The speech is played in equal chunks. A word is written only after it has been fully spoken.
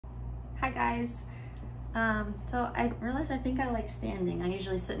Hi guys. So I realized I think I like standing. I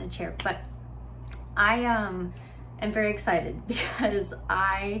usually sit in a chair, but I am very excited because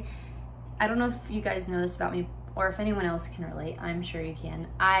I don't know if you guys know this about me or if anyone else can relate. I'm sure you can.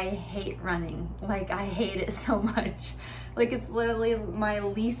 I hate running. Like, I hate it so much. Like, it's literally my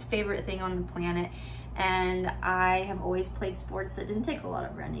least favorite thing on the planet. And I have always played sports that didn't take a lot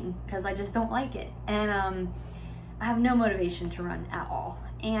of running because I just don't like it. And I have no motivation to run at all.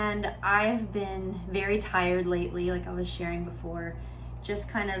 And I have been very tired lately, like I was sharing before, just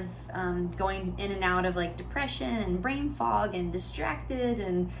kind of going in and out of like depression and brain fog and distracted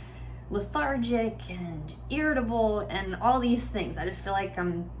and lethargic and irritable and all these things. I just feel like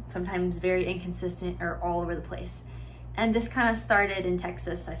I'm sometimes very inconsistent or all over the place. And this kind of started in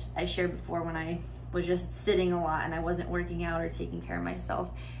Texas, I shared before, when I was just sitting a lot and I wasn't working out or taking care of myself.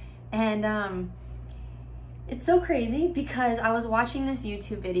 And it's so crazy because I was watching this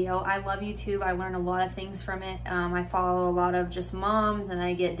YouTube video. I love YouTube. I learn a lot of things from it. I follow a lot of just moms and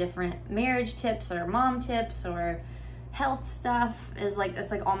I get different marriage tips or mom tips or health stuff. It's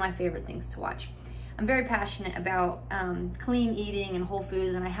like all my favorite things to watch. I'm very passionate about clean eating and whole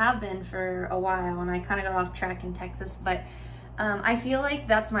foods, and I have been for a while, and I kind of got off track in Texas, but I feel like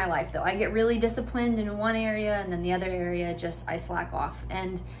that's my life though. I get really disciplined in one area and then the other area just I slack off,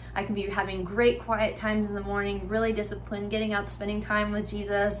 and I can be having great quiet times in the morning, really disciplined, getting up, spending time with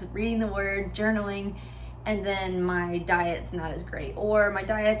Jesus, reading the word, journaling, and then my diet's not as great, or my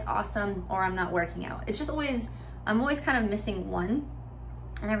diet's awesome, or I'm not working out. It's just always, I'm always kind of missing one.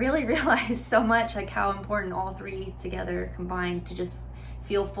 And I really realized so much like how important all three together combined to just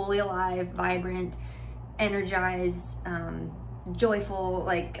feel fully alive, vibrant, energized, joyful,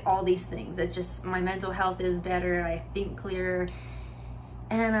 like all these things. It just, my mental health is better, I think clearer.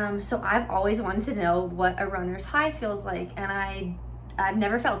 And so I've always wanted to know what a runner's high feels like, and I've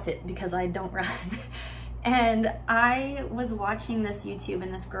never felt it because I don't run. And I was watching this YouTube,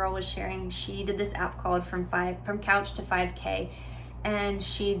 and this girl was sharing, she did this app called From Couch to 5K, and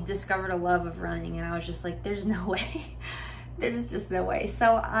she discovered a love of running, and I was just like, there's no way. There's just no way.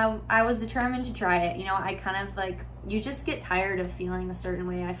 So I was determined to try it. You know, I kind of like, you just get tired of feeling a certain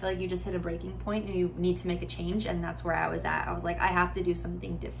way. I feel like you just hit a breaking point and you need to make a change, and that's where I was at. I was like, I have to do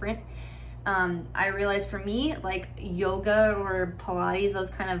something different. I realized for me, like yoga or Pilates, those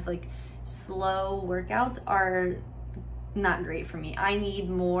kind of like slow workouts are not great for me. I need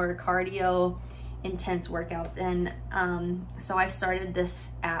more cardio, intense workouts. And so I started this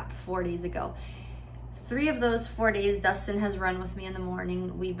app 4 days ago. 3 of those 4 days, Dustin has run with me in the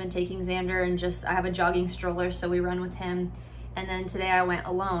morning. We've been taking Xander, and just, I have a jogging stroller, so we run with him. And then today I went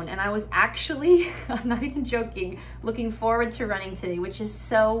alone, and I was actually, I'm not even joking, looking forward to running today, which is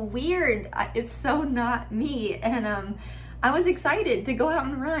so weird. It's so not me. And I was excited to go out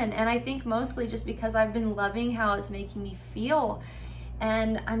and run. And I think mostly just because I've been loving how it's making me feel.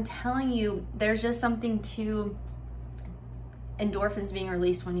 And I'm telling you, there's just something to endorphins being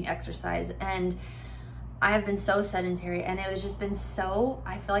released when you exercise. And I have been so sedentary, and it has just been so,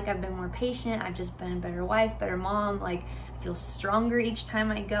 I feel like I've been more patient. I've just been a better wife, better mom. Like, I feel stronger each time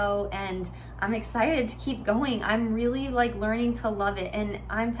I go, and I'm excited to keep going. I'm really like learning to love it. And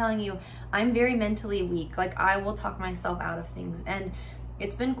I'm telling you, I'm very mentally weak. Like, I will talk myself out of things. And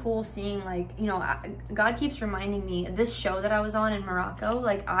it's been cool seeing, like, you know, God keeps reminding me, this show that I was on in Morocco,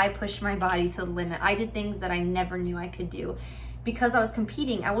 like, I pushed my body to the limit. I did things that I never knew I could do because I was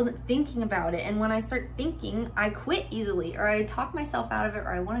competing. I wasn't thinking about it. And when I start thinking, I quit easily, or I talk myself out of it, or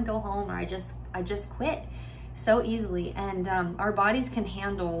I want to go home, or I just quit so easily. And our bodies can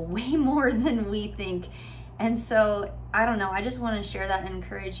handle way more than we think. And so, I don't know, I just want to share that and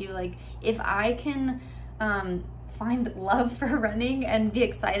encourage you. Like, if I can find love for running and be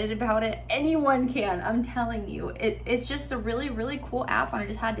excited about it, anyone can. I'm telling you, it's just a really, really cool app, and I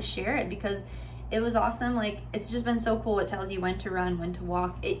just had to share it because it was awesome. Like, it's just been so cool. It tells you when to run, when to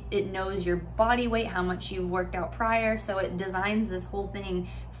walk. It knows your body weight, how much you've worked out prior. So it designs this whole thing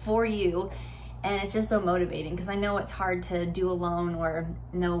for you. And it's just so motivating because I know it's hard to do alone or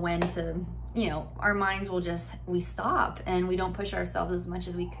know when to, you know, our minds will just, we stop and we don't push ourselves as much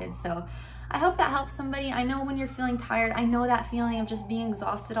as we could. So I hope that helps somebody. I know when you're feeling tired, I know that feeling of just being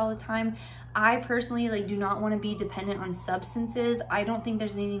exhausted all the time. I personally like do not want to be dependent on substances. I don't think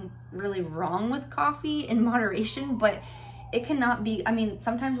there's anything really wrong with coffee in moderation, but it cannot be, I mean,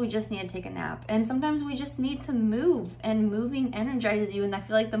 sometimes we just need to take a nap, and sometimes we just need to move, and moving energizes you. And I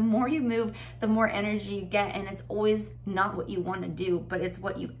feel like the more you move, the more energy you get. And it's always not what you want to do, but it's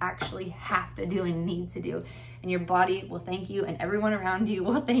what you actually have to do and need to do. And your body will thank you, and everyone around you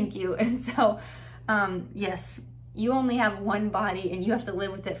will thank you. And so, yes, you only have one body and you have to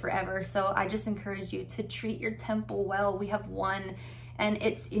live with it forever. So I just encourage you to treat your temple well. We have one, and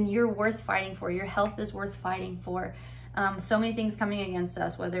you're worth fighting for. Your health is worth fighting for. So many things coming against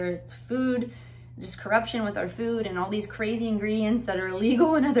us, whether it's food, just corruption with our food and all these crazy ingredients that are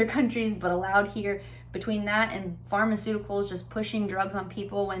illegal in other countries but allowed here. Between that and pharmaceuticals just pushing drugs on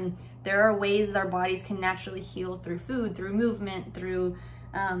people, when there are ways our bodies can naturally heal through food, through movement, through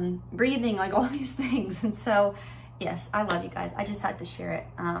breathing, like all these things. And so yes, I love you guys. I just had to share it.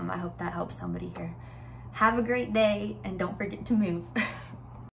 I hope that helps somebody here. Have a great day, and don't forget to move.